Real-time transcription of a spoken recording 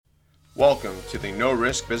Welcome to the No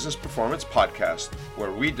Risk Business Performance Podcast,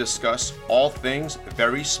 where we discuss all things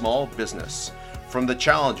very small business, from the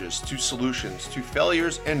challenges to solutions to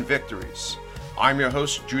failures and victories. I'm your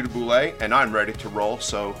host, Judah Boulay, and I'm ready to roll,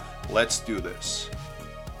 so let's do this.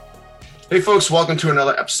 Hey folks, welcome to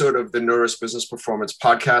another episode of the No Risk Business Performance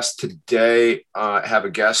Podcast. Today, I have a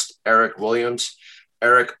guest, Eric Williams.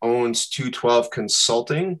 Eric owns 212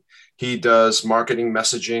 Consulting. He does marketing,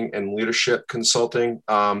 messaging, and leadership consulting.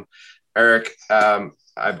 Eric,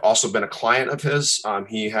 I've also been a client of his.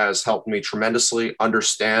 He has helped me tremendously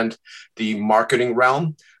understand the marketing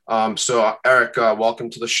realm. So Eric, welcome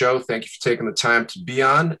to the show. Thank you for taking the time to be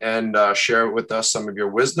on and share with us some of your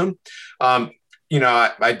wisdom. I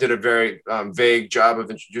did a very vague job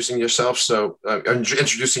of introducing yourself. So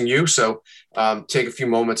introducing you. So take a few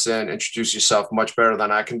moments and introduce yourself much better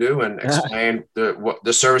than I can do and explain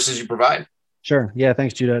the services you provide. Sure. Yeah.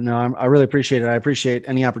 Thanks, Judah. No, I really appreciate it. I appreciate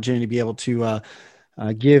any opportunity to be able to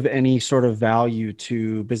give any sort of value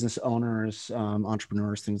to business owners,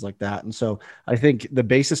 entrepreneurs, things like that. And so I think the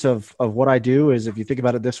basis of what I do is, if you think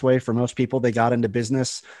about it this way, for most people, they got into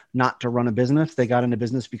business not to run a business. They got into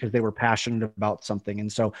business because they were passionate about something.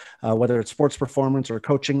 And so whether it's sports performance or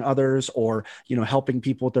coaching others or, helping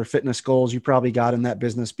people with their fitness goals, you probably got in that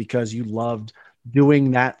business because you loved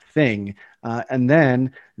doing that thing. And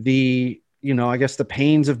then I guess the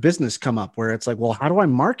pains of business come up where it's like, well, how do I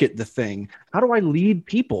market the thing? How do I lead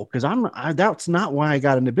people? Because that's not why I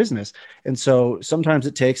got into business. And so sometimes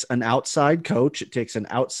it takes an outside coach. It takes an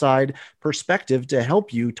outside perspective to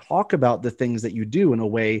help you talk about the things that you do in a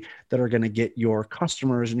way that are going to get your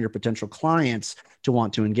customers and your potential clients to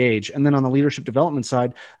want to engage. And then on the leadership development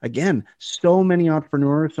side, again, so many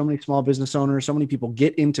entrepreneurs, so many small business owners, so many people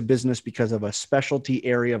get into business because of a specialty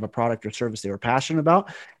area of a product or service they were passionate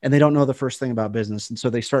about, and they don't know the first thing about business. And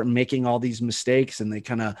so they start making all these mistakes and they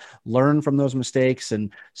kind of learn from those mistakes,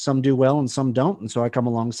 and some do well and some don't. And so I come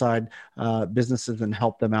alongside businesses and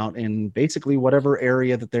help them out in basically whatever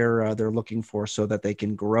area that they're looking for, so that they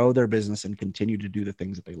can grow their business and continue to do the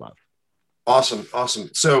things that they love. Awesome.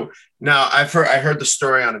 So now I heard the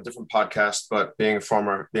story on a different podcast, but being a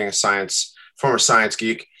former science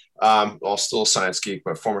geek, still a science geek,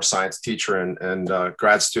 but former science teacher and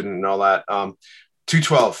grad student and all that.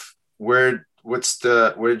 212, where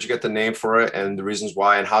did you get the name for it and the reasons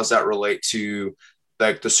why, and how does that relate to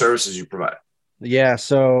like the services you provide? Yeah.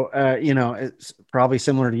 So, it's probably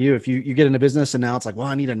similar to you. If you get into business and now it's like, well,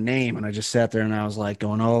 I need a name. And I just sat there and I was like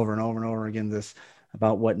going over and over and over again,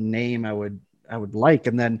 about what name I would like.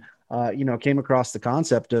 And then, came across the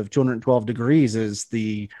concept of 212 degrees is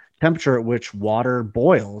the temperature at which water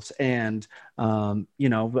boils. And, I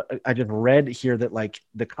just read here that like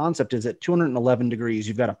the concept is at 211 degrees,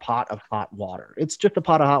 you've got a pot of hot water. It's just a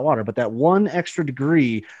pot of hot water, but that one extra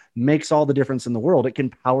degree makes all the difference in the world. It can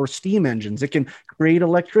power steam engines. It can create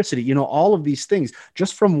electricity, all of these things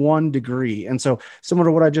just from 1 degree. And so similar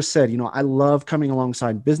to what I just said, I love coming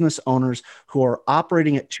alongside business owners who are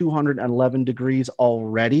operating at 211 degrees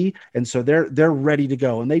already. And so they're ready to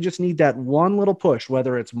go. And they just need that one little push,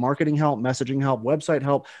 whether it's marketing help, messaging help, website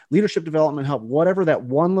help, leadership development help, whatever that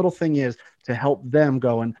one little thing is to help them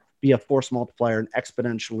go and be a force multiplier and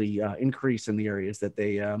exponentially increase in the areas that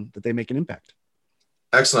they make an impact.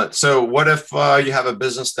 Excellent. So what if you have a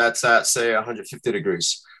business that's at, say, 150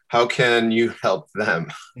 degrees? How can you help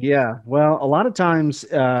them? Yeah, well, a lot of times,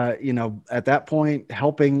 at that point,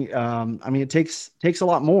 helping, it takes a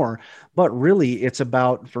lot more, but really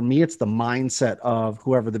for me, it's the mindset of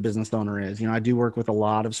whoever the business owner is. I do work with a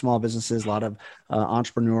lot of small businesses, a lot of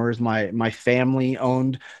entrepreneurs. My family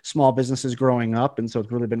owned small businesses growing up. And so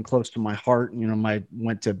it's really been close to my heart.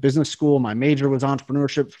 Went to business school. My major was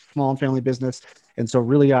entrepreneurship, small and family business. And so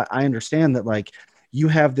really, I understand that like, you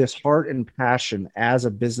have this heart and passion as a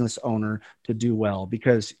business owner to do well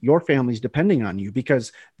because your family's depending on you,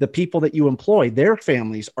 because the people that you employ, their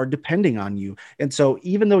families are depending on you. And so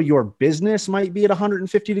even though your business might be at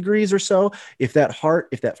 150 degrees or so, if that heart,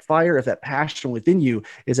 if that fire, if that passion within you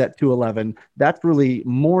is at 211, that's really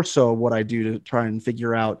more so what I do to try and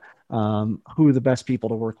figure out who the best people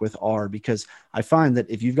to work with are, because I find that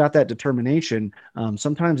if you've got that determination,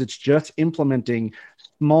 sometimes it's just implementing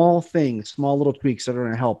small things, small little tweaks that are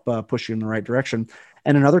going to help push you in the right direction.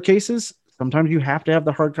 And in other cases, sometimes you have to have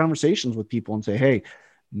the hard conversations with people and say, hey,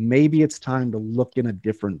 maybe it's time to look in a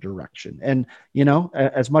different direction. And,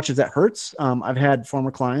 as much as that hurts, I've had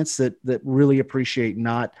former clients that really appreciate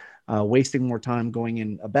not wasting more time going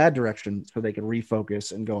in a bad direction so they can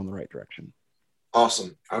refocus and go in the right direction.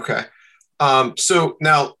 Awesome. Okay. So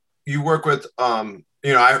now you work with,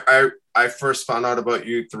 I first found out about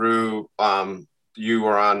you through you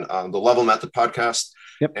were on the Level Method podcast.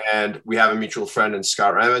 Yep. And we have a mutual friend in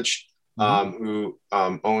Scott Ramage, who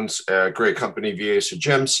owns a great company, VA for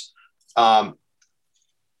Gyms.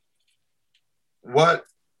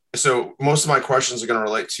 So most of my questions are going to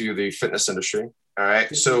relate to the fitness industry. All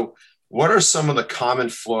right. So what are some of the common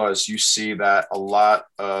flaws you see that a lot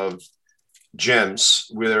of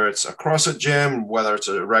gyms, whether it's a CrossFit gym, whether it's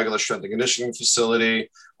a regular strength and conditioning facility,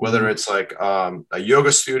 whether it's like a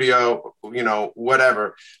yoga studio,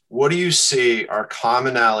 whatever, what do you see are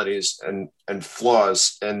commonalities and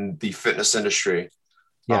flaws in the fitness industry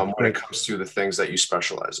when it comes to the things that you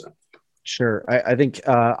specialize in? Sure. I think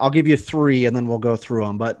I'll give you three and then we'll go through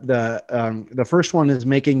them. But the first one is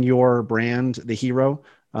making your brand the hero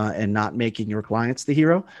and not making your clients the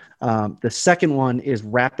hero. The second one is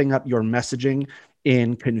wrapping up your messaging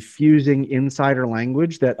in confusing insider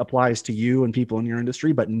language that applies to you and people in your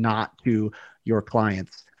industry, but not to your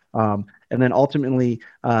clients. And then ultimately,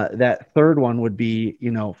 that third one would be,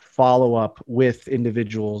 follow up with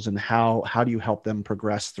individuals and how do you help them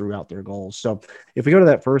progress throughout their goals. So if we go to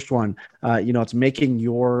that first one, it's making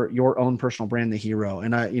your own personal brand the hero.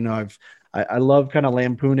 And I love kind of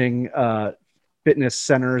lampooning fitness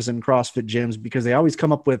centers and CrossFit gyms because they always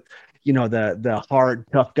come up with, the hard,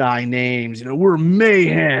 tough guy names. We're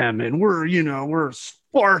Mayhem and we're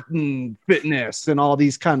Spartan Fitness and all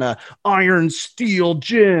these kind of iron steel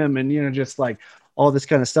gym and just like all this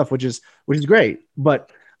kind of stuff, which is great.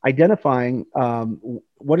 But identifying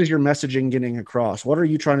what is your messaging getting across? What are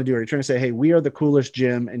you trying to do? Are you trying to say, hey, we are the coolest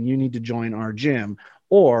gym and you need to join our gym?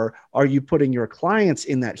 Or are you putting your clients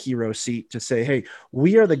in that hero seat to say, hey,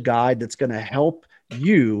 we are the guide that's going to help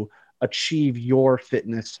you achieve your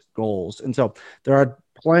fitness goals? And so there are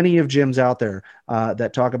plenty of gyms out there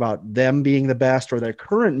that talk about them being the best or their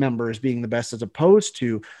current members being the best, as opposed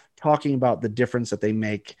to talking about the difference that they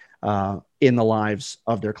make in the lives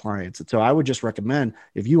of their clients. And so I would just recommend,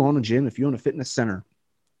 if you own a gym, if you own a fitness center,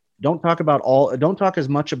 don't talk as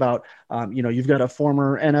much about, you've got a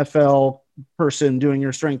former NFL person doing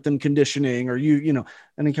your strength and conditioning or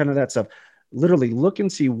any kind of that stuff. Literally look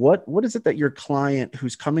and see what is it that your client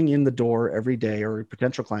who's coming in the door every day, or a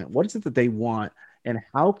potential client, what is it that they want, and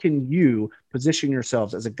how can you position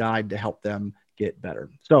yourselves as a guide to help them get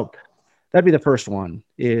better? So that'd be the first one,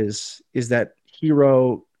 is that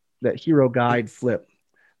hero guide flip.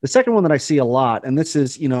 The second one that I see a lot, and this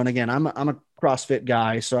is, and again, I'm a CrossFit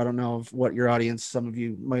guy, so I don't know what your audience, some of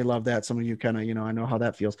you may love that. Some of you kind of, I know how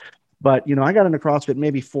that feels. But, I got into CrossFit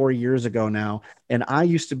maybe 4 years ago now, and I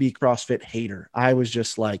used to be CrossFit hater. I was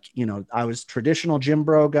just like, I was traditional gym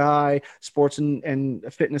bro guy, sports and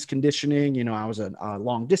fitness conditioning. I was a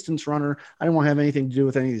long distance runner. I didn't want to have anything to do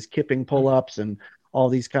with any of these kipping pull-ups and all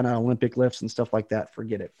these kind of Olympic lifts and stuff like that.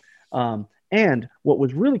 Forget it. And what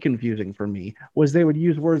was really confusing for me was they would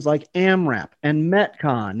use words like AMRAP and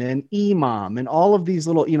Metcon and EMOM and all of these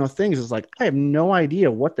little, things. It's like, I have no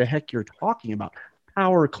idea what the heck you're talking about.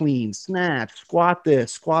 Power clean, snatch, squat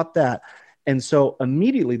this, squat that. And so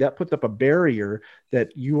immediately that puts up a barrier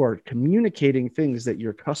that you are communicating things that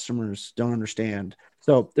your customers don't understand.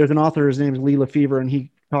 So there's an author, his name is Lee Lefevre, and he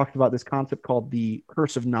talked about this concept called the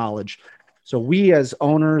curse of knowledge. So we as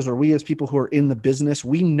owners, or we as people who are in the business,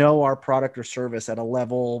 we know our product or service at a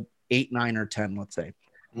level 8, 9, or 10, let's say.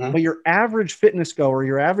 Mm-hmm. But your average fitness goer,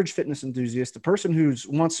 your average fitness enthusiast, the person who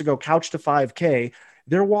wants to go couch to 5K,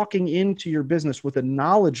 they're walking into your business with a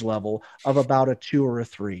knowledge level of about a 2 or a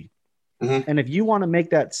 3. Mm-hmm. And if you want to make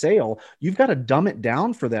that sale, you've got to dumb it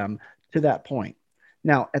down for them to that point.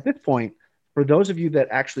 Now, at this point, for those of you that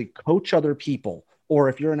actually coach other people, or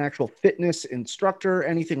if you're an actual fitness instructor,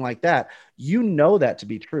 anything like that, you know that to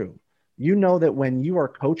be true. You know that when you are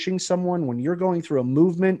coaching someone, when you're going through a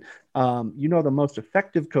movement, the most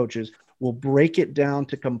effective coaches will break it down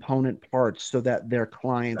to component parts so that their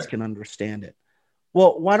clients can understand it.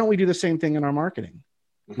 Well, why don't we do the same thing in our marketing,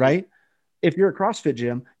 right? If you're a CrossFit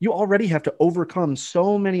gym, you already have to overcome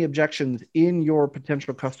so many objections in your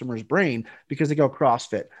potential customer's brain because they go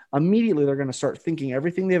CrossFit. Immediately, they're going to start thinking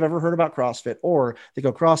everything they've ever heard about CrossFit, or they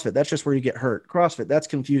go CrossFit, that's just where you get hurt. CrossFit, that's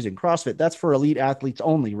confusing. CrossFit, that's for elite athletes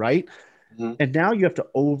only, right? Mm-hmm. And now you have to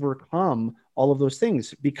overcome all of those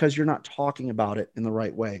things because you're not talking about it in the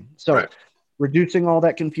right way. So reducing all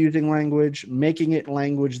that confusing language, making it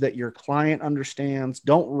language that your client understands.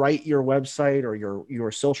 Don't write your website or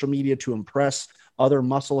your social media to impress other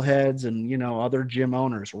muscle heads and, other gym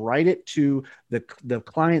owners. Write it to the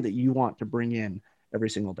client that you want to bring in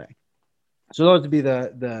every single day. So those would be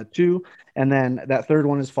the two. And then that third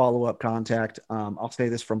one is follow-up contact. I'll say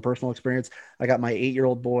this from personal experience. I got my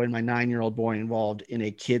 8-year-old boy and my 9-year-old boy involved in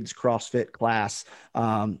a kids CrossFit class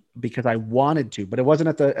because I wanted to, but it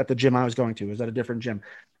wasn't at the gym I was going to. It was at a different gym.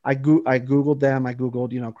 I Googled them. I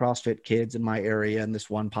Googled, CrossFit kids in my area, and this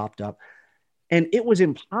one popped up. And it was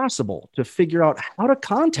impossible to figure out how to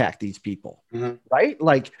contact these people, right?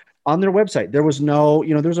 Like, on their website, there was no,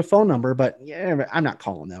 there's a phone number, but yeah, I'm not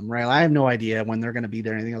calling them, right? I have no idea when they're going to be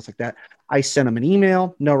there, anything else like that. I sent them an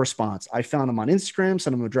email, no response. I found them on Instagram,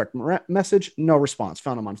 sent them a direct message, no response.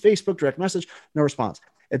 Found them on Facebook, direct message, no response.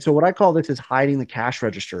 And so what I call this is hiding the cash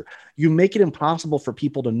register. You make it impossible for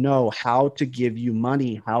people to know how to give you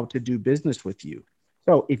money, how to do business with you.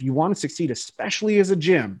 So if you want to succeed, especially as a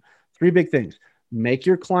gym, 3 big things. Make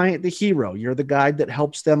your client the hero. You're the guide that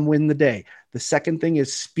helps them win the day. The second thing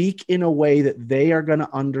is speak in a way that they are going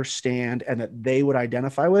to understand and that they would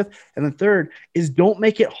identify with. And the third is don't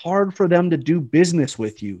make it hard for them to do business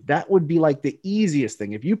with you. That would be like the easiest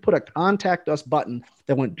thing. If you put a contact us button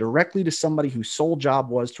that went directly to somebody whose sole job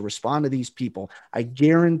was to respond to these people, I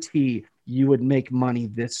guarantee you would make money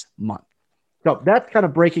this month. So that's kind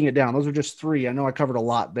of breaking it down. Those are just 3. I know I covered a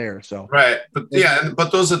lot there. So right, but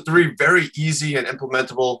but those are 3 very easy and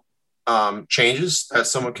implementable changes that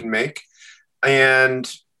someone can make, and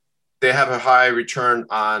they have a high return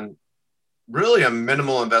on really a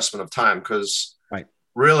minimal investment of time because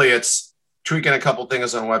really it's tweaking a couple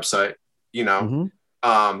things on a website,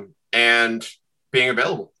 and being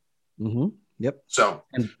available. Yep. So,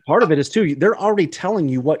 and part of it is too, they're already telling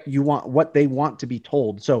you what you want, what they want to be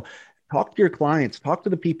told. So talk to your clients, talk to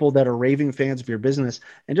the people that are raving fans of your business,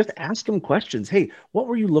 and just ask them questions. Hey, what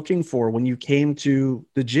were you looking for when you came to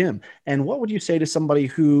the gym? And what would you say to somebody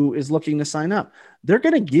who is looking to sign up? They're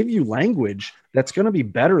going to give you language that's going to be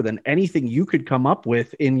better than anything you could come up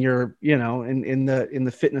with in your, in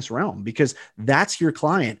the fitness realm, because that's your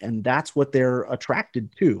client and that's what they're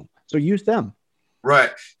attracted to. So use them.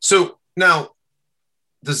 Right. So now,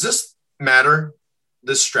 does this matter,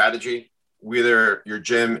 this strategy? Whether your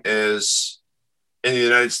gym is in the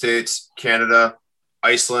United States, Canada,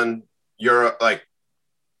 Iceland, Europe, the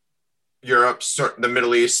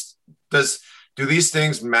Middle East, do these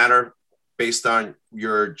things matter based on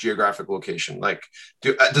your geographic location? Like,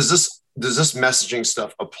 does this messaging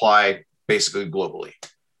stuff apply basically globally?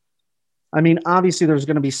 I mean, obviously there's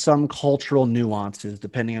going to be some cultural nuances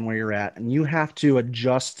depending on where you're at, and you have to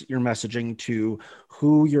adjust your messaging to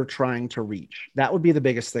who you're trying to reach. That would be the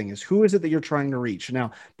biggest thing, is who is it that you're trying to reach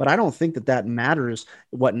now? But I don't think that matters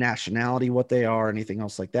what nationality, what they are, anything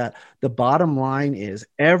else like that. The bottom line is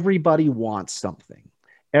everybody wants something.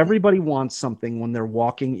 Everybody wants something when they're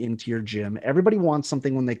walking into your gym. Everybody wants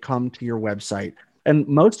something when they come to your website. And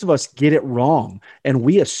most of us get it wrong, and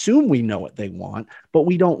we assume we know what they want, but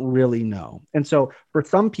we don't really know. And so for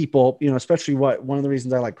some people, especially one of the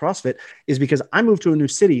reasons I like CrossFit is because I moved to a new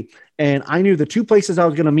city and I knew the 2 places I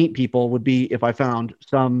was going to meet people would be if I found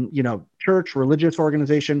some, church, religious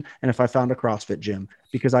organization, and if I found a CrossFit gym,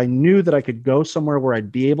 because I knew that I could go somewhere where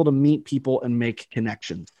I'd be able to meet people and make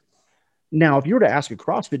connections. Now, if you were to ask a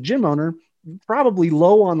CrossFit gym owner, probably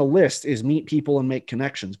low on the list is meet people and make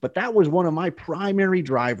connections. But that was one of my primary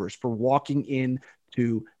drivers for walking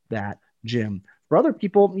into that gym. For other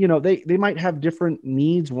people, they might have different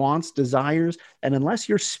needs, wants, desires. And unless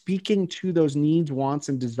you're speaking to those needs, wants,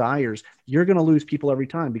 and desires, you're going to lose people every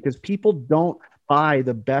time, because people don't buy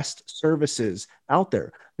the best services out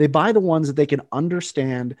there. They buy the ones that they can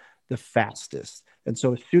understand the fastest. And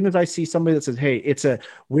so as soon as I see somebody that says, hey,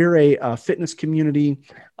 we're a fitness community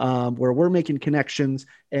where we're making connections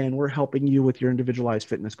and we're helping you with your individualized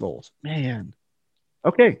fitness goals, man,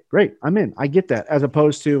 okay, great. I'm in. I get that. As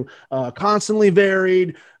opposed to constantly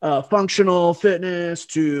varied functional fitness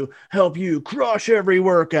to help you crush every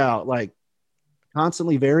workout. Like,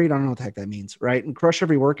 constantly varied, I don't know what the heck that means, right? And crush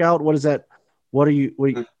every workout. What is that? What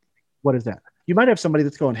is that? You might have somebody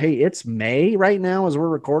that's going, hey, it's May right now as we're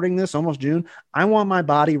recording this, almost June. I want my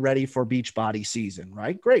body ready for beach body season,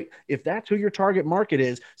 right? Great. If that's who your target market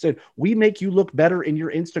is, said, we make you look better in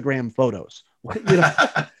your Instagram photos. We make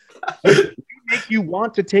you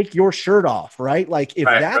want to take your shirt off, right? Like, if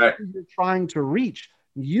that's who you're trying to reach,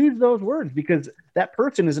 use those words, because that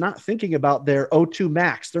person is not thinking about their O2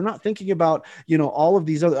 max. They're not thinking about, all of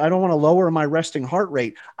these other, I don't want to lower my resting heart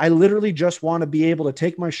rate. I literally just want to be able to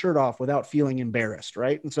take my shirt off without feeling embarrassed.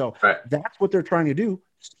 Right. And so that's what they're trying to do.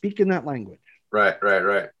 Speak in that language. Right.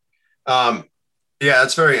 Yeah,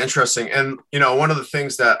 that's very interesting. And, one of the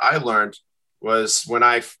things that I learned was when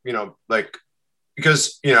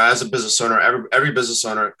because, as a business owner, every business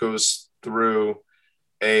owner goes through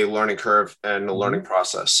a learning curve and a learning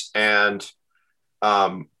process. And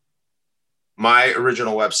my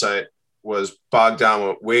original website was bogged down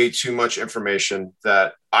with way too much information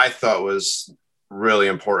that I thought was really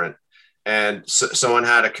important. And someone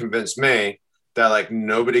had to convince me that like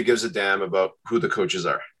nobody gives a damn about who the coaches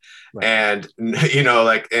are. Right. And,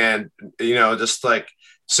 just like,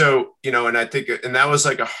 so, and I think, and that was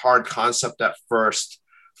like a hard concept at first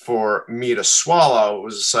for me to swallow. It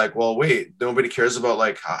was just like, well, wait, nobody cares about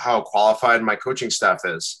like how qualified my coaching staff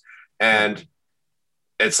is. And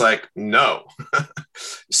it's like, no.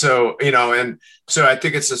 So, and so I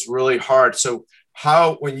think it's just really hard. So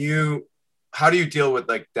how do you deal with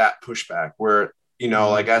like that pushback where,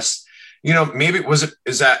 I guess, maybe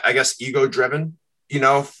is that, I guess, ego driven,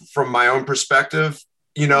 from my own perspective,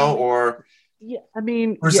 or, yeah, I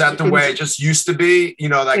mean, or is that the way it just used to be,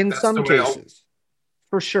 like in that's some the way cases,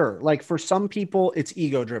 for sure. Like for some people it's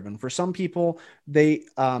ego driven. For some people, they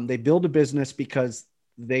build a business because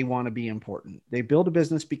they want to be important. They build a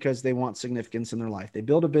business because they want significance in their life. They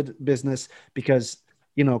build a business because,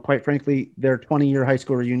 quite frankly, their 20-year high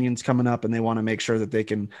school reunion's coming up and they want to make sure that they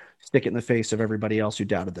can stick it in the face of everybody else who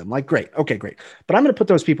doubted them. Like, great. Okay, great. But I'm going to put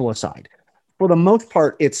those people aside. For the most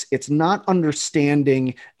part, it's not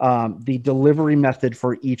understanding the delivery method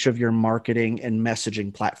for each of your marketing and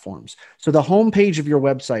messaging platforms. So the homepage of your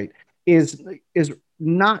website is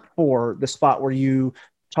not for the spot where you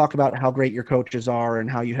talk about how great your coaches are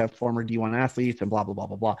and how you have former D1 athletes and blah, blah, blah,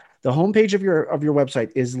 blah, blah. The homepage of your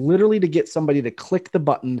website is literally to get somebody to click the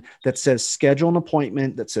button that says schedule an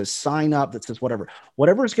appointment, that says sign up, that says whatever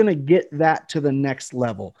is going to get that to the next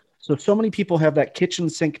level. So many people have that kitchen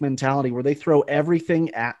sink mentality where they throw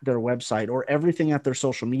everything at their website or everything at their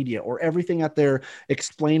social media or everything at their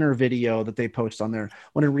explainer video that they post on there.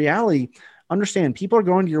 When in reality, understand people are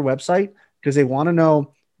going to your website because they want to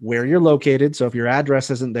know where you're located. So if your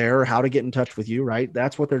address isn't there, or how to get in touch with you, right?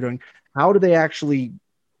 That's what they're doing. How do they actually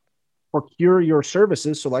procure your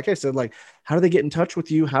services? So like I said, like, how do they get in touch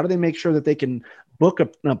with you? How do they make sure that they can book an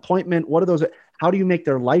appointment? What are those? How do you make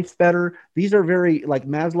their life better? These are very like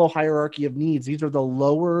Maslow hierarchy of needs. These are the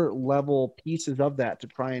lower level pieces of that to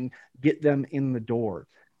try and get them in the door.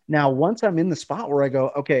 Now, once I'm in the spot where I go,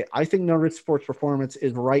 okay, I think No Risk Sports Performance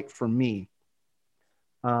is right for me.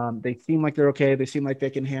 They seem like they're okay. They seem like they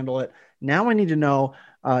can handle it. Now I need to know,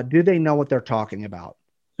 do they know what they're talking about?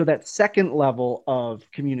 So that second level of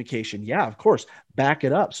communication, yeah, of course, back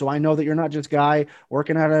it up. So I know that you're not just guy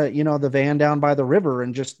working at the van down by the river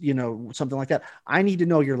and just, something like that. I need to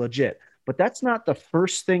know you're legit, but that's not the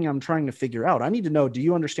first thing I'm trying to figure out. I need to know, do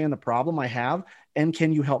you understand the problem I have? And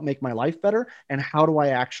can you help make my life better? And how do I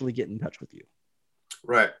actually get in touch with you?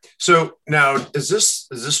 Right. So now is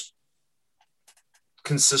this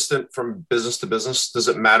consistent from business to business? Does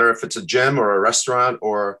it matter if it's a gym or a restaurant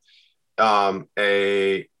or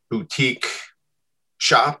a boutique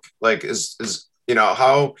shop? Like is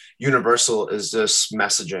how universal is this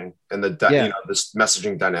messaging and this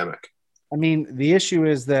messaging dynamic? I mean, the issue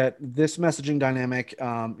is that this messaging dynamic,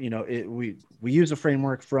 we use a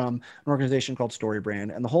framework from an organization called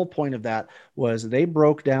StoryBrand. And the whole point of that was they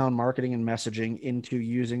broke down marketing and messaging into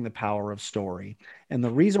using the power of story. And the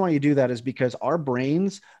reason why you do that is because our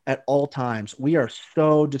brains at all times, we are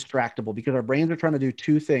so distractible because our brains are trying to do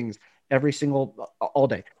two things all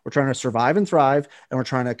day. We're trying to survive and thrive, and we're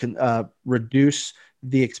trying to reduce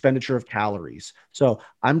the expenditure of calories. So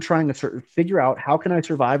I'm trying to figure out how can I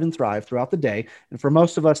survive and thrive throughout the day. And for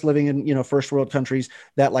most of us living in, first world countries,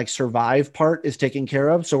 that like survive part is taken care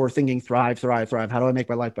of. So we're thinking thrive, thrive, thrive. How do I make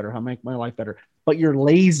my life better? How do I make my life better? But you're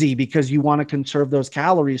lazy because you want to conserve those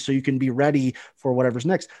calories so you can be ready for whatever's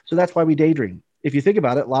next. So that's why we daydream. If you think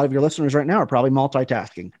about it, a lot of your listeners right now are probably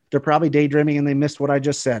multitasking. They're probably daydreaming and they missed what I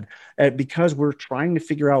just said because we're trying to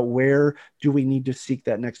figure out where do we need to seek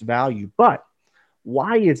that next value. But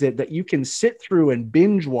why is it that you can sit through and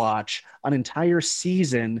binge watch an entire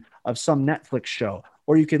season of some Netflix show,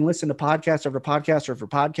 or you can listen to podcast after podcast after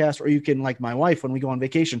podcast, or you can, like my wife, when we go on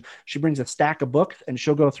vacation, she brings a stack of books and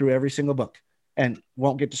she'll go through every single book and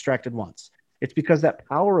won't get distracted once. It's because that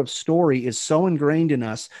power of story is so ingrained in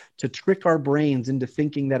us to trick our brains into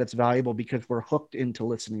thinking that it's valuable because we're hooked into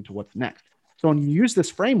listening to what's next. So when you use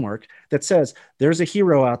this framework that says there's a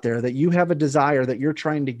hero out there, that you have a desire, that you're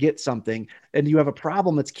trying to get something, and you have a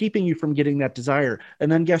problem that's keeping you from getting that desire.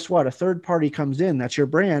 And then guess what? A third party comes in, that's your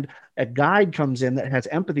brand. A guide comes in that has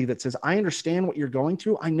empathy, that says, I understand what you're going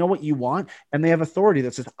through. I know what you want. And they have authority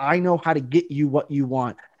that says, I know how to get you what you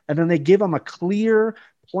want. And then they give them a clear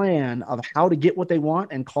plan of how to get what they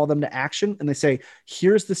want and call them to action. And they say,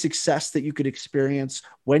 here's the success that you could experience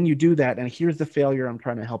when you do that. And here's the failure I'm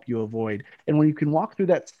trying to help you avoid. And when you can walk through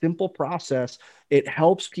that simple process, it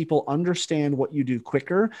helps people understand what you do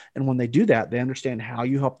quicker. And when they do that, they understand how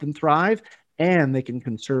you help them thrive, and they can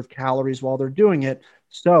conserve calories while they're doing it.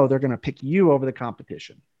 So they're going to pick you over the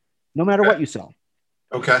competition, no matter what you sell.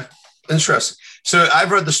 Okay. Interesting. So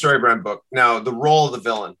I've read the StoryBrand book. Now, the role of the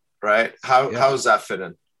villain, right? How does that fit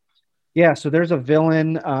in? Yeah, so there's a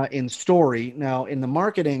villain in story. Now, in the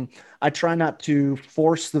marketing, I try not to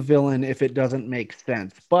force the villain if it doesn't make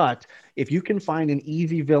sense. But if you can find an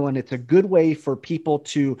easy villain, it's a good way for people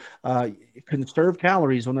to conserve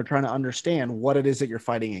calories when they're trying to understand what it is that you're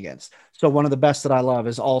fighting against. So one of the best that I love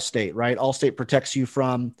is Allstate, right? Allstate protects you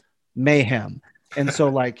from mayhem. And so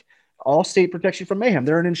like Allstate protects you from mayhem.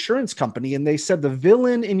 They're an insurance company, and they said the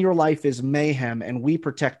villain in your life is mayhem, and we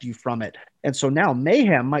protect you from it. And so now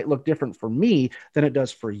mayhem might look different for me than it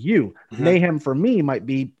does for you. Mm-hmm. Mayhem for me might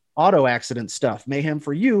be auto accident stuff. Mayhem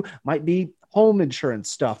for you might be home insurance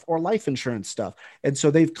stuff or life insurance stuff. And so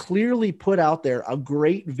they've clearly put out there a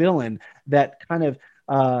great villain that kind of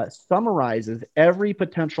summarizes every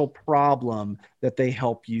potential problem that they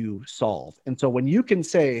help you solve. And so when you can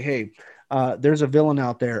say, hey, there's a villain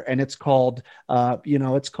out there, and it's called, I don't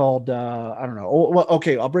know. Oh, well,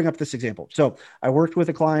 okay, I'll bring up this example. So I worked with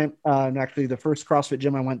a client, and actually the first CrossFit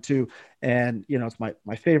gym I went to, and, it's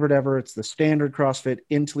my favorite ever. It's the Standard CrossFit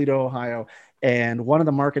in Toledo, Ohio. And one of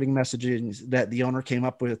the marketing messages that the owner came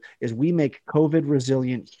up with is, we make COVID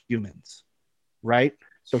resilient humans, right?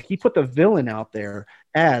 So he put the villain out there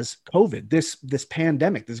as COVID, this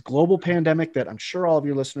pandemic, this global pandemic that I'm sure all of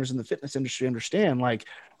your listeners in the fitness industry understand. Like,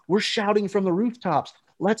 we're shouting from the rooftops,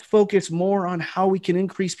 let's focus more on how we can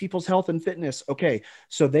increase people's health and fitness. Okay,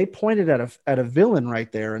 so they pointed at a villain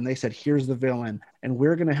right there, and they said, here's the villain, and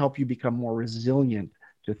we're going to help you become more resilient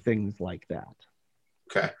to things like that.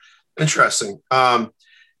 Okay, interesting.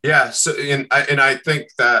 Yeah. So, and I think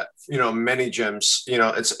that, many gyms,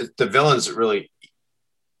 it's the villains really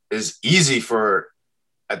is easy for,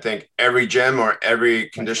 I think, every gym or every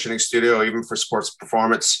conditioning studio, or even for sports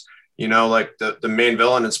performance. Like the main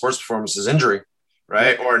villain in sports performance is injury,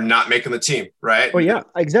 right? Or not making the team, right? Well, yeah,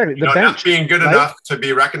 exactly. The bench, not being good enough to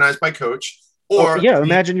be recognized by coach. Or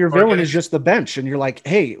imagine your villain is just the bench, and you're like,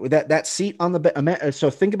 hey, that seat on the bench. So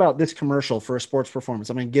think about this commercial for a sports performance.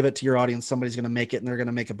 I'm going to give it to your audience. Somebody's going to make it, and they're going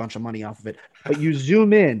to make a bunch of money off of it. But you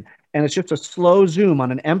zoom in, and it's just a slow zoom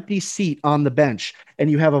on an empty seat on the bench, and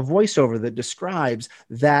you have a voiceover that describes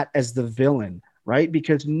that as the villain. Right?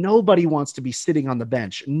 Because nobody wants to be sitting on the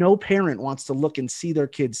bench. No parent wants to look and see their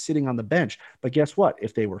kids sitting on the bench. But guess what?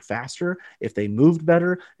 If they were faster, if they moved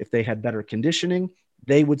better, if they had better conditioning,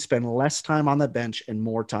 they would spend less time on the bench and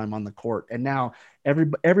more time on the court. And now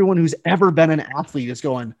everyone who's ever been an athlete is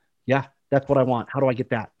going, yeah, that's what I want. How do I get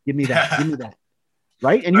that? Give me that. Give me that.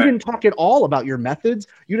 Right. And you didn't talk at all about your methods.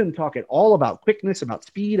 You didn't talk at all about quickness, about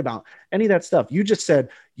speed, about any of that stuff. You just said,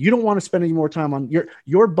 you don't want to spend any more time on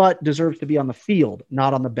your butt deserves to be on the field,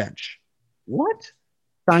 not on the bench. What?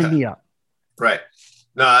 Sign me up. Right.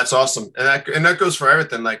 No, that's awesome. And that goes for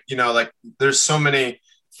everything. Like, like there's so many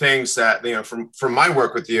things that, from my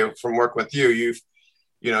work with you,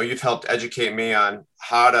 you've helped educate me on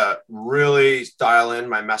how to really dial in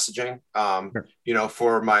my messaging,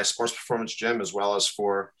 for my sports performance gym, as well as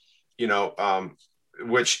for,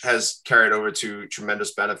 which has carried over to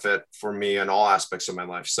tremendous benefit for me in all aspects of my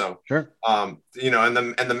life. So, sure. And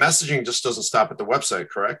the messaging just doesn't stop at the website,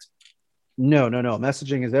 correct? No.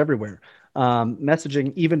 Messaging is everywhere.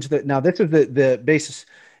 Messaging, even to now this is the basis.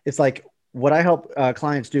 It's like, what I help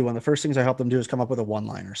clients do, one of the first things I help them do is come up with a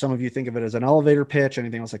one-liner. Some of you think of it as an elevator pitch,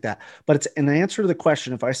 anything else like that. But it's an answer to the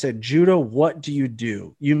question. If I said, Judah, what do you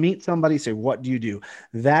do? You meet somebody, say, what do you do?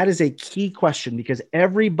 That is a key question, because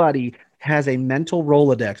everybody has a mental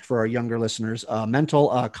Rolodex, for our younger listeners,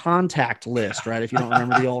 mental contact list, right? If you don't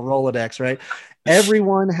remember the old Rolodex, right?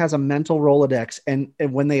 Everyone has a mental Rolodex. And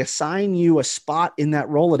when they assign you a spot in that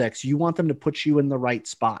Rolodex, you want them to put you in the right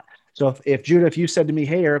spot. So if Judah, if you said to me,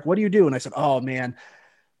 hey, Eric, what do you do? And I said, oh man,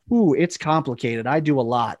 it's complicated. I do a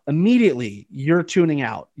lot. Immediately you're tuning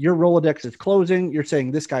out. Your Rolodex is closing. You're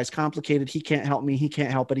saying, this guy's complicated. He can't help me. He can't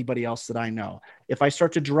help anybody else that I know. If I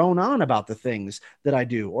start to drone on about the things that I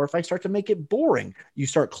do, or if I start to make it boring, you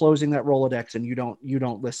start closing that Rolodex and you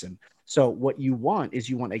don't listen. So what you want is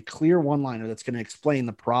a clear one-liner that's going to explain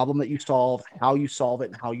the problem that you solve, how you solve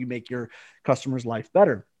it, and how you make your customer's life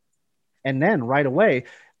better. And then right away,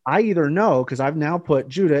 I either know, because I've now put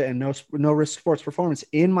Judah and No Risk Sports Performance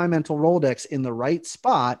in my mental Rolodex in the right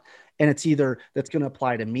spot, And it's either that's going to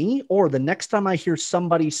apply to me, or the next time I hear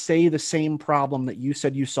somebody say the same problem that you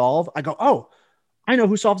said you solve, I go, oh, I know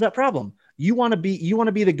who solves that problem. You want to be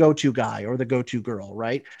the go-to guy or the go-to girl,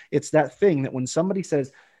 right? It's that thing that when somebody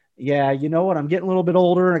says, yeah, you know what, I'm getting a little bit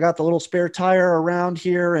older and I got the little spare tire around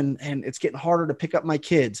here and it's getting harder to pick up my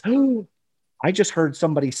kids. I just heard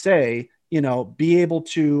somebody say, be able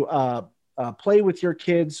to play with your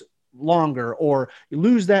kids longer, or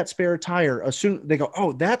lose that spare tire. As soon they go,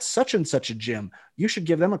 oh, that's such and such a gym. You should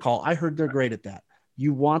give them a call. I heard they're great at that.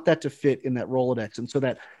 You want that to fit in that Rolodex. And so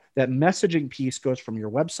that messaging piece goes from your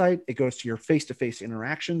website. It goes to your face-to-face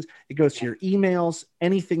interactions. It goes to your emails,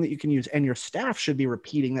 anything that you can use. And your staff should be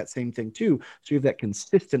repeating that same thing too. So you have that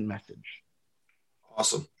consistent message.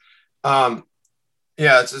 Awesome.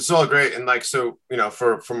 Yeah, it's all great. And like, so,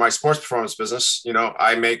 for my sports performance business,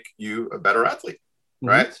 I make you a better athlete,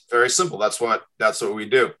 right? Mm-hmm. Very simple. That's what we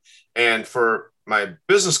do. And for my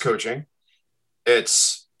business coaching,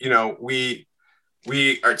 it's, it's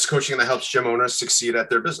coaching that helps gym owners succeed at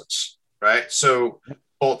their business, right? So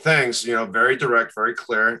both things, very direct, very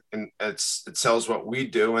clear, and it tells what we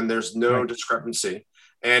do, and there's no discrepancy.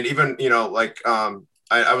 And even,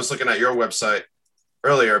 I was looking at your website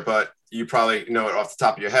earlier, but you probably know it off the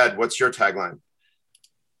top of your head. What's your tagline?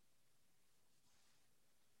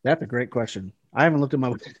 That's a great question. I haven't looked at my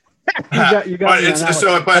you got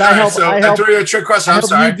I threw you a trick question. I'm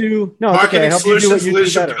sorry. Marketing solutions,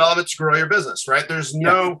 leadership development to grow your business, right? There's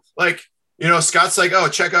no Scott's like, oh,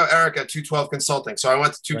 check out Eric at 212 Consulting. So I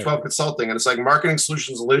went to 212 Consulting, and it's like marketing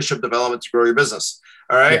solutions and leadership development to grow your business.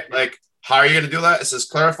 All right. Yeah. Like, how are you going to do that? It says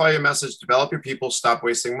clarify your message, develop your people, stop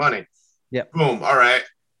wasting money. Yeah. Boom. All right.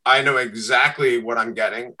 I know exactly what I'm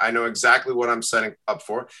getting. I know exactly what I'm setting up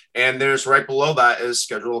for. And there's right below that is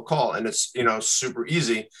schedule a call. And it's, super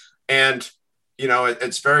easy. And,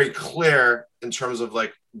 it's very clear in terms of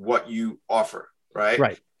like what you offer. Right.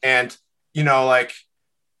 Right. And,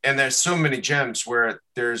 and there's so many gyms where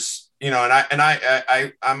there's, and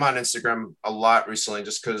I'm on Instagram a lot recently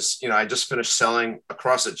just because, I just finished selling a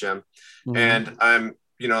CrossFit gym. Mm-hmm. And I'm,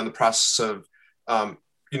 in the process of,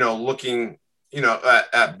 looking,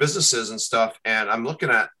 at businesses and stuff. And I'm looking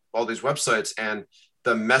at all these websites, and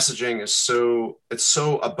the messaging is so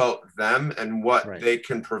about them and what they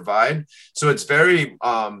can provide. So it's very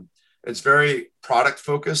product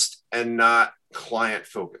focused and not client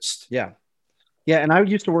focused. Yeah. Yeah. And I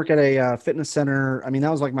used to work at a fitness center. I mean, that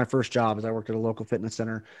was like my first job, as I worked at a local fitness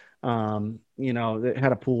center. It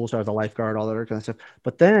had a pool, so I was a lifeguard, all that kind of stuff.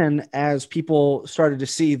 But then as people started to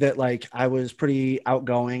see that like I was pretty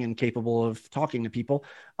outgoing and capable of talking to people,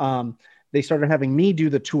 they started having me do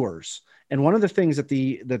the tours. And one of the things that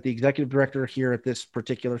the executive director here at this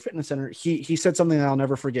particular fitness center, he said something that I'll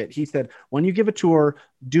never forget. He said, when you give a tour,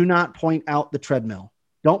 do not point out the treadmill.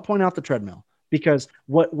 Don't point out the treadmill. Because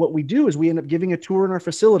what we do is we end up giving a tour in our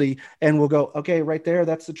facility, and we'll go, okay, right there,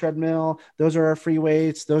 that's the treadmill. Those are our free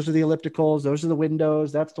weights. Those are the ellipticals. Those are the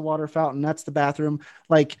windows. That's the water fountain. That's the bathroom.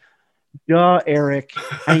 Like, duh, Eric,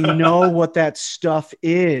 I know what that stuff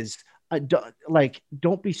is.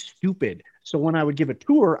 Don't be stupid. So when I would give a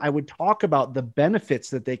tour, I would talk about the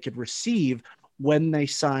benefits that they could receive when they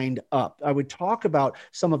signed up. I would talk about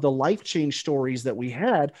some of the life change stories that we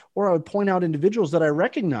had, or I would point out individuals that I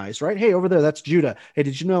recognize, right? Hey, over there, that's Judah. Hey,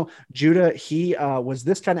 did you know Judah, he was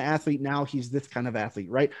this kind of athlete. Now he's this kind of athlete,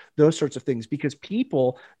 right? Those sorts of things, because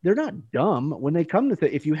people, they're not dumb when they come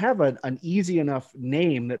to if you have an easy enough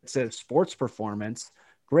name that says sports performance,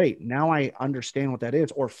 great. Now I understand what that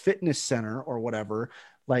is, or fitness center or whatever.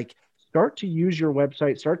 Like, start to use your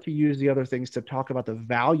website, start to use the other things to talk about the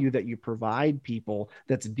value that you provide people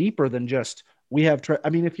that's deeper than just, we have,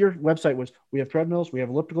 if your website was, we have treadmills, we have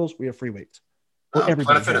ellipticals, we have free weights.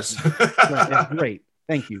 Planet Fitness. Yeah, great.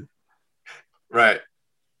 Thank you. Right.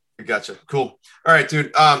 I gotcha. Cool. All right,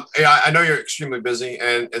 dude. I know you're extremely busy,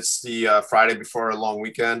 and it's the Friday before a long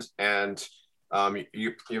weekend, and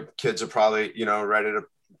your kids are probably, ready to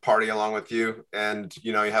party along with you, and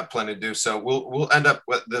you have plenty to do. So we'll end up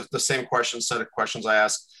with the same set of questions I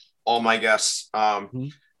ask all my guests.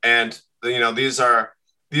 And these are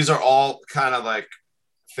all kind of like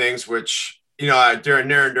things which they're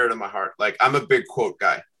near and dear to my heart. Like, I'm a big quote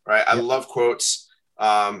guy, right? I love quotes.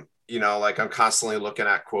 Like, I'm constantly looking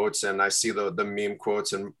at quotes, and I see the meme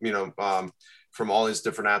quotes, and from all these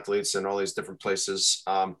different athletes and all these different places.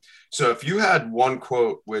 So if you had one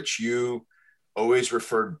quote which you always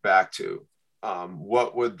referred back to,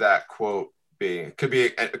 what would that quote be? It could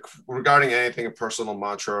be regarding anything, a personal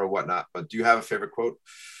mantra or whatnot, but do you have a favorite quote?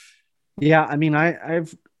 Yeah. I mean,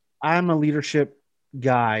 I'm a leadership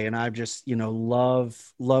guy, and I've just,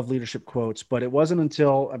 love leadership quotes, but it wasn't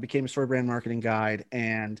until I became a story brand marketing guide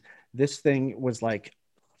and this thing was like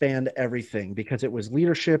spanned everything because it was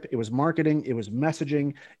leadership, it was marketing, it was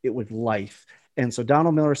messaging, it was life. And so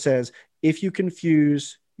Donald Miller says, if you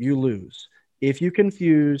confuse, you lose. If you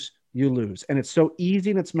confuse, you lose. And it's so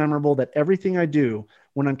easy and it's memorable that everything I do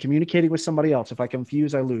when I'm communicating with somebody else, if I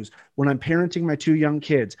confuse, I lose. When I'm parenting my two young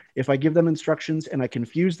kids, if I give them instructions and I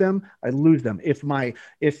confuse them, I lose them. If my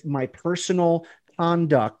personal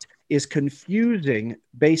conduct is confusing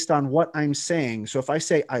based on what I'm saying. So if I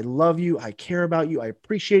say, I love you, I care about you, I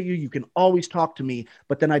appreciate you, you can always talk to me,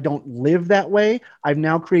 but then I don't live that way, I've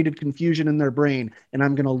now created confusion in their brain and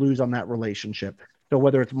I'm going to lose on that relationship. So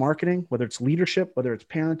whether it's marketing, whether it's leadership, whether it's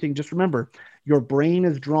parenting, just remember your brain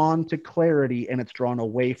is drawn to clarity and it's drawn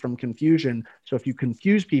away from confusion. So if you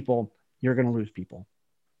confuse people, you're going to lose people.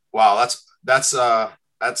 Wow. That's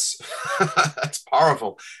that's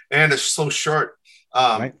powerful. And it's so short.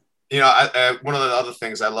 Right. One of the other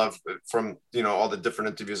things I love from, all the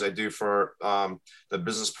different interviews I do for the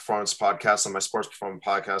Business Performance Podcast and my Sports Performance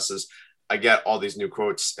Podcast is I get all these new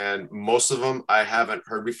quotes, and most of them I haven't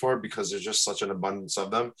heard before because there's just such an abundance of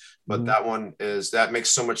them. But that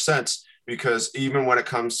makes so much sense because even when it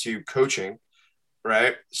comes to coaching,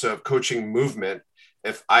 right? So coaching movement,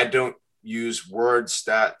 if I don't use words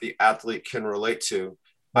that the athlete can relate to,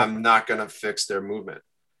 I'm not going to fix their movement.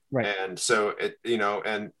 Right. And so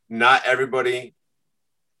and not everybody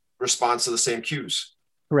responds to the same cues.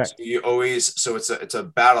 Correct. So it's a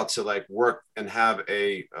battle to like work and have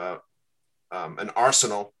an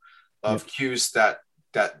arsenal of cues that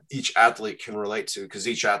each athlete can relate to, because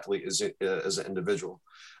each athlete is an individual.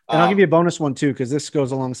 And I'll give you a bonus one too, because this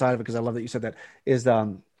goes alongside of it, because I love that you said that,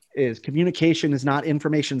 is communication is not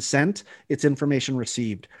information sent, it's information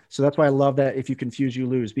received. So that's why I love that if you confuse, you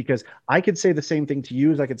lose, because I could say the same thing to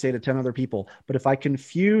you as I could say to 10 other people. But if I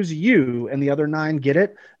confuse you and the other 9 get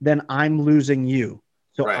it, then I'm losing you.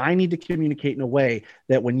 So right. I need to communicate in a way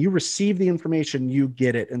that when you receive the information, you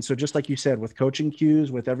get it. And so just like you said, with coaching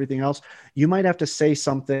cues, with everything else, you might have to say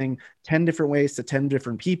something 10 different ways to 10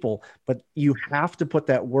 different people, but you have to put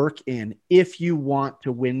that work in if you want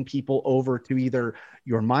to win people over to either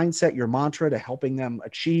your mindset, your mantra, to helping them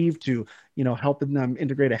achieve, to, helping them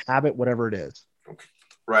integrate a habit, whatever it is. Okay.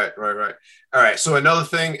 Right. All right. So another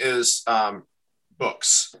thing is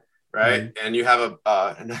books. Right. Mm-hmm. And you have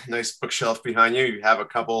a nice bookshelf behind you. You have a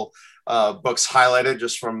couple books highlighted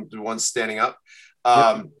just from the ones standing up.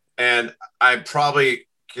 And I probably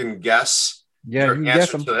can guess your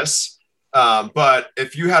answer to this. But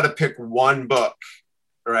if you had to pick one book,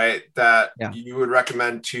 right, that you would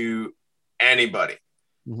recommend to anybody,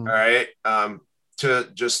 all right, to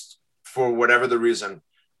just for whatever the reason,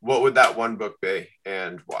 what would that one book be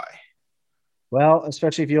and why? Well,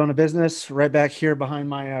 especially if you own a business, right back here behind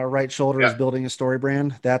my right shoulder is Building a Story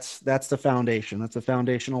Brand. That's the foundation. That's a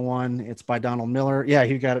foundational one. It's by Donald Miller. Yeah,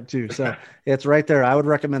 you got it too. So it's right there. I would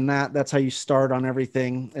recommend that. That's how you start on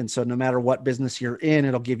everything. And so no matter what business you're in,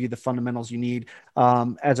 it'll give you the fundamentals you need.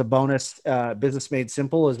 As a bonus, Business Made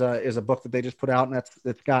Simple is a book that they just put out, and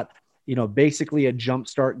it's got, basically a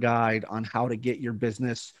jumpstart guide on how to get your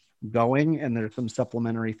business going. And there's some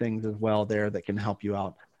supplementary things as well there that can help you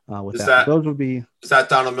out. With that. Those would be. Is that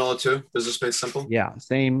Donald Miller too? Business Made Simple? Yeah,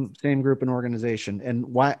 same group and organization. And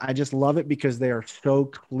why I just love it because they are so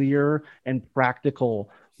clear and practical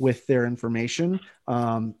with their information.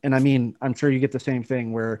 And I mean, I'm sure you get the same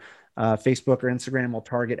thing where Facebook or Instagram will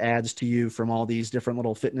target ads to you from all these different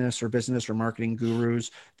little fitness or business or marketing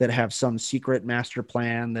gurus that have some secret master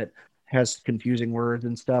plan that has confusing words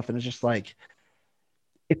and stuff. And it's just like,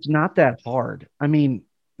 it's not that hard. I mean,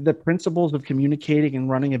 the principles of communicating and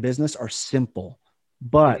running a business are simple,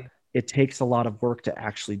 but it takes a lot of work to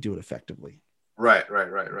actually do it effectively. Right.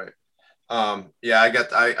 Yeah, I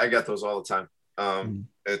get those all the time.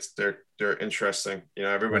 They're interesting.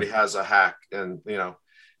 Everybody has a hack, and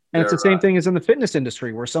and it's the same thing as in the fitness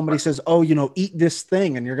industry where somebody says, oh, eat this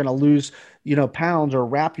thing and you're going to lose, pounds, or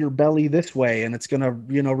wrap your belly this way. And it's going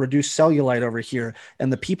to, reduce cellulite over here.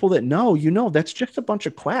 And the people that know, that's just a bunch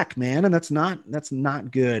of quack, man. And that's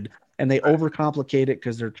not good. And they overcomplicate it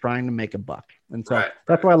because they're trying to make a buck. And so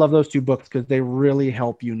that's why I love those two books, because they really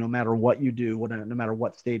help you no matter what you do, no matter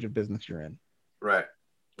what stage of business you're in. Right.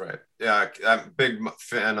 Yeah. I'm a big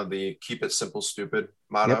fan of the keep it simple, stupid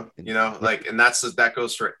motto, and that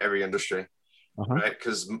goes for every industry, right?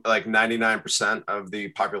 Because like 99% of the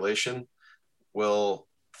population will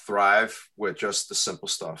thrive with just the simple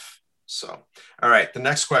stuff. So, all right. The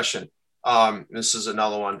next question. This is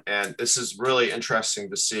another one, and this is really interesting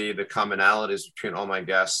to see the commonalities between all my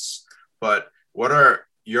guests, but what are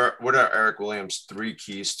Eric Williams' 3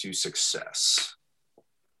 keys to success?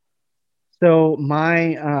 So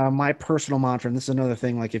my personal mantra, and this is another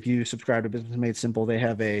thing. Like if you subscribe to Business Made Simple, they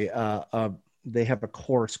have a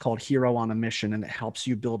course called Hero on a Mission, and it helps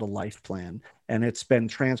you build a life plan. And it's been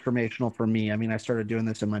transformational for me. I mean, I started doing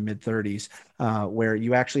this in my mid 30s, where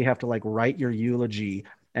you actually have to like write your eulogy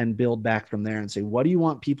and build back from there and say, what do you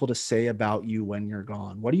want people to say about you when you're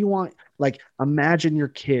gone? What do you want? Like, imagine your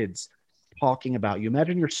kids talking about you.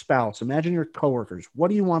 Imagine your spouse. Imagine your coworkers. What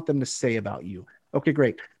do you want them to say about you? Okay,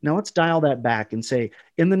 great. Now let's dial that back and say,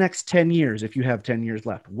 in the next 10 years, if you have 10 years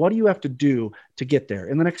left, what do you have to do to get there?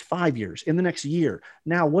 In the next 5 years, in the next year?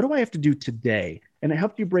 Now, what do I have to do today? And it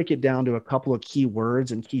helped you break it down to a couple of key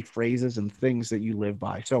words and key phrases and things that you live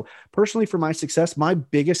by. So personally, for my success, my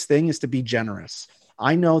biggest thing is to be generous.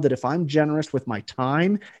 I know that if I'm generous with my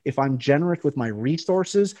time, if I'm generous with my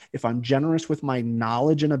resources, if I'm generous with my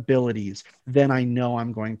knowledge and abilities, then I know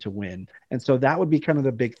I'm going to win. And so that would be kind of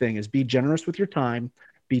the big thing, is be generous with your time,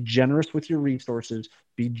 be generous with your resources,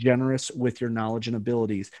 be generous with your knowledge and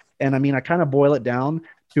abilities. And I mean, I kind of boil it down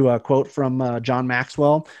to a quote from John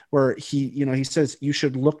Maxwell, where he says, you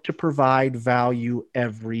should look to provide value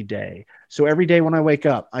every day. So every day when I wake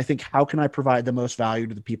up, I think, how can I provide the most value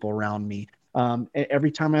to the people around me?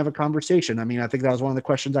 Every time I have a conversation, I mean, I think that was one of the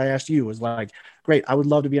questions I asked you, was like, great, I would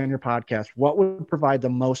love to be on your podcast. What would provide the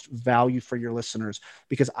most value for your listeners?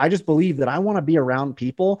 Because I just believe that I want to be around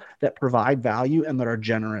people that provide value and that are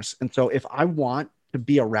generous. And so if I want to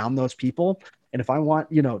be around those people, and if I want,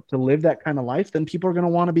 to live that kind of life, then people are going to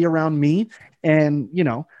want to be around me. And,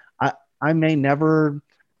 I may never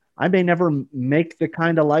make the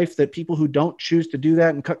kind of life that people who don't choose to do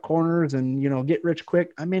that and cut corners and, get rich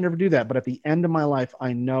quick, I may never do that. But at the end of my life,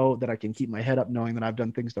 I know that I can keep my head up knowing that I've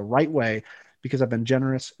done things the right way because I've been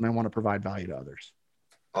generous and I want to provide value to others.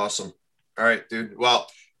 Awesome. All right, dude. Well,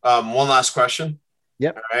 one last question.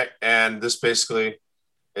 Yep. All right. And this basically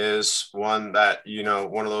is one that,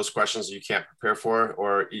 one of those questions you can't prepare for,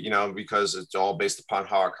 or, because it's all based upon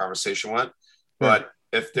how our conversation went. But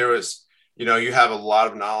if there was, you have a lot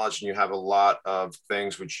of knowledge and you have a lot of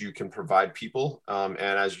things which you can provide people. And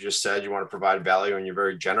as you just said, you want to provide value and you're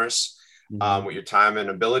very generous with your time and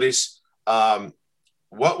abilities.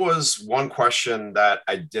 What was one question that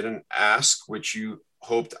I didn't ask, which you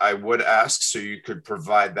hoped I would ask, so you could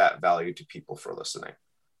provide that value to people for listening?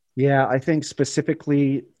 Yeah, I think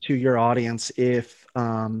specifically to your audience,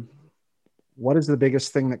 what is the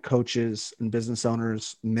biggest thing that coaches and business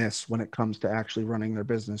owners miss when it comes to actually running their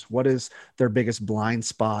business? What is their biggest blind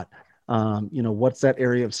spot? What's that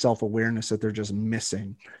area of self-awareness that they're just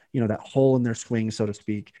missing? That hole in their swing, so to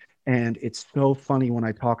speak. And it's so funny when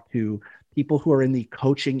I talk to people who are in the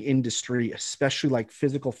coaching industry, especially like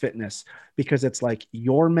physical fitness, because it's like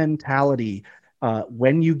your mentality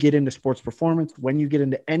when you get into sports performance, when you get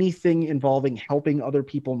into anything involving helping other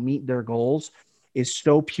people meet their goals, is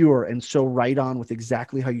so pure and so right on with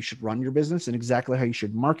exactly how you should run your business and exactly how you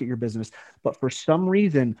should market your business. But for some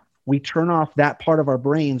reason, we turn off that part of our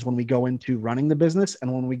brains when we go into running the business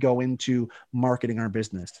and when we go into marketing our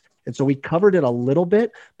business. And so we covered it a little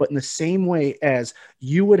bit, but in the same way as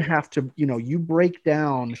you would have to, you break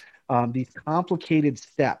down these complicated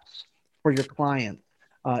steps for your client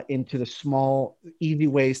into the small, easy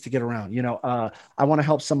ways to get around. I want to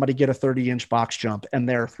help somebody get a 30-inch box jump and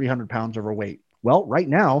they're 300 pounds overweight. Well, right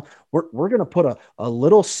now we're going to put a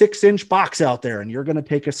little 6-inch box out there and you're going to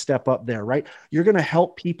take a step up there, right? You're going to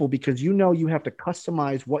help people because you have to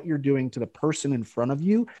customize what you're doing to the person in front of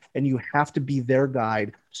you, and you have to be their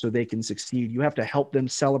guide so they can succeed. You have to help them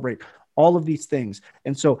celebrate all of these things.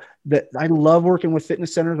 And so I love working with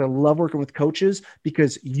fitness centers. I love working with coaches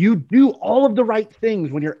because you do all of the right things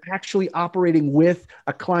when you're actually operating with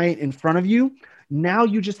a client in front of you. Now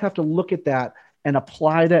you just have to look at that and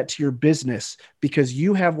apply that to your business because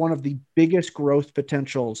you have one of the biggest growth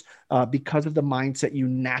potentials because of the mindset you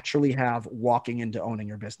naturally have walking into owning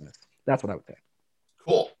your business. That's what I would say.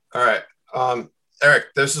 Cool. All right.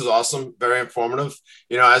 Eric, this is awesome. Very informative.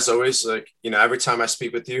 As always, every time I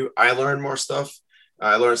speak with you, I learn more stuff.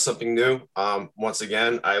 I learned something new. Once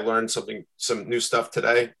again, I learned some new stuff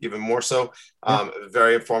today, even more so.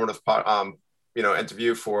 Very informative,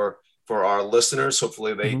 interview for our listeners.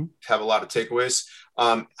 Hopefully they have a lot of takeaways.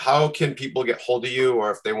 How can people get hold of you,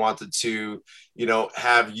 or if they wanted to,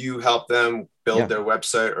 have you help them build their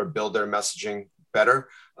website or build their messaging better?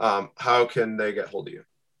 How can they get hold of you?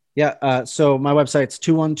 Yeah. So my website's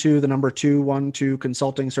 212, the number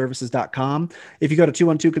 212consultingservices.com. If you go to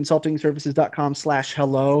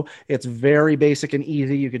 212consultingservices.com/hello, it's very basic and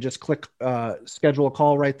easy. You could just click schedule a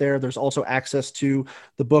call right there. There's also access to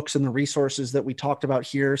the books and the resources that we talked about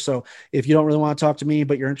here. So if you don't really want to talk to me,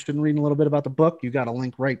 but you're interested in reading a little bit about the book, you got a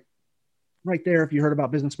link right there. If you heard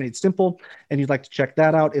about Business Made Simple and you'd like to check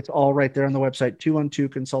that out, it's all right there on the website,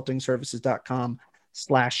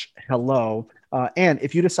 212consultingservices.com/hello. And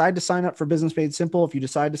if you decide to sign up for Business Made Simple, if you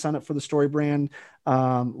decide to sign up for the StoryBrand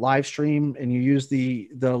live stream and you use the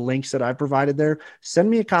links that I provided there, send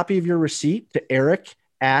me a copy of your receipt to Eric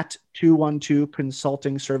at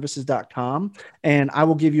 212consultingservices.com, and I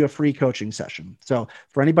will give you a free coaching session. So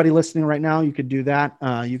for anybody listening right now, you could do that.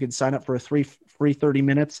 You can sign up for a free 30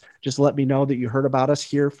 minutes. Just let me know that you heard about us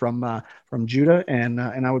here from Judah, and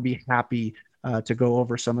I would be happy to go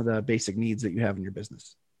over some of the basic needs that you have in your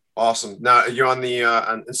business. Awesome. Now, you're on the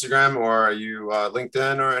on Instagram, or are you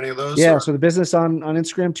LinkedIn or any of those? Yeah. Or? So the business on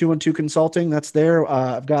Instagram, 212 Consulting, that's there.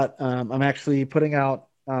 I've got, I'm actually putting out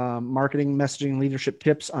marketing, messaging, leadership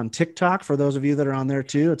tips on TikTok for those of you that are on there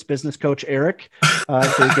too. It's Business Coach Eric.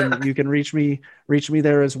 So you can reach me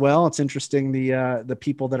there as well. It's interesting the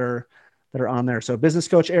people that are on there. So Business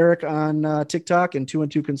Coach Eric on TikTok and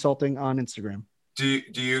 212 Consulting on Instagram.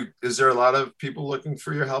 Is there a lot of people looking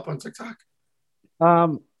for your help on TikTok?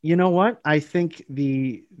 You know what? I think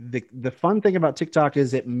the fun thing about TikTok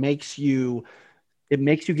is it makes you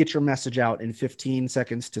get your message out in 15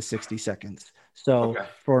 seconds to 60 seconds. So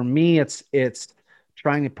for me, it's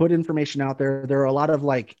trying to put information out there. There are a lot of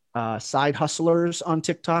side hustlers on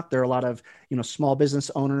TikTok. There are a lot of, small business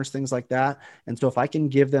owners, things like that. And so if I can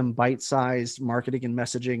give them bite-sized marketing and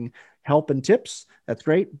messaging help and tips, that's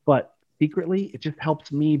great. But secretly, it just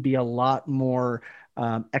helps me be a lot more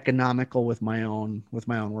economical with my own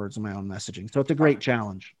words and my own messaging. So it's a great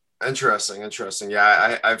challenge. Interesting.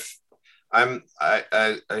 Yeah, I'm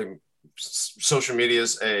social media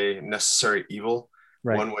is a necessary evil,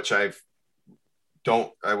 right? One which I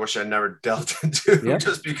wish I never delved into,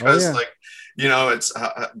 just because it's because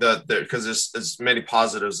there's as many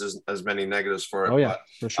positives as many negatives for it. But,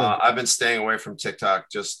 for sure. I've been staying away from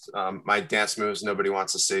TikTok. Just my dance moves nobody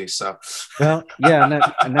wants to see. So well,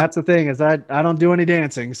 yeah, and that's the thing is I don't do any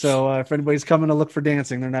dancing. So if anybody's coming to look for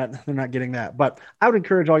dancing, they're not getting that. But I would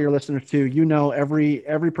encourage all your listeners to,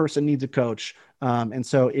 every person needs a coach. And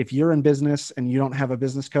so if you're in business and you don't have a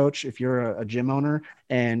business coach, if you're a gym owner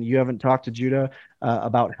and you haven't talked to Judah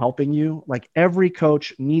about helping you, every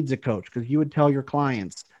coach needs a coach, because you would tell your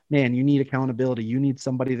clients, man, you need accountability. You need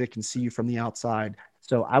somebody that can see you from the outside.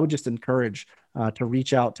 So I would just encourage to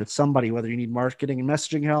reach out to somebody, whether you need marketing and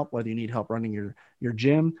messaging help, whether you need help running your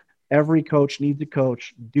gym. Every coach needs a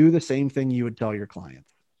coach. Do the same thing you would tell your clients.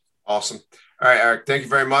 Awesome. All right, Eric, thank you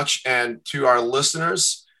very much. And to our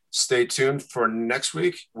listeners, stay tuned for next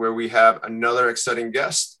week where we have another exciting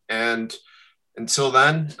guest. And until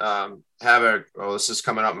then, this is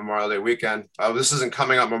coming up Memorial Day weekend. This isn't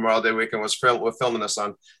coming up Memorial Day weekend. We're filming this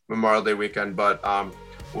on Memorial Day weekend, but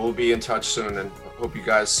we'll be in touch soon, and hope you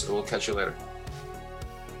guys will catch you later.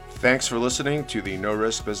 Thanks for listening to the No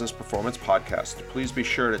Risk Business Performance Podcast. Please be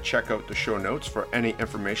sure to check out the show notes for any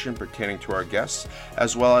information pertaining to our guests,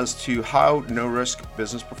 as well as to how No Risk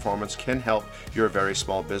Business Performance can help your very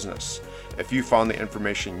small business. If you found the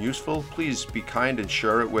information useful, please be kind and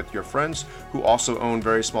share it with your friends who also own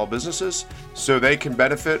very small businesses, so they can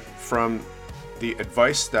benefit from the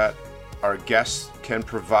advice that our guests can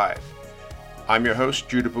provide. I'm your host,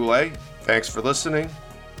 Judah Boulay. Thanks for listening,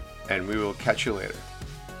 and we will catch you later.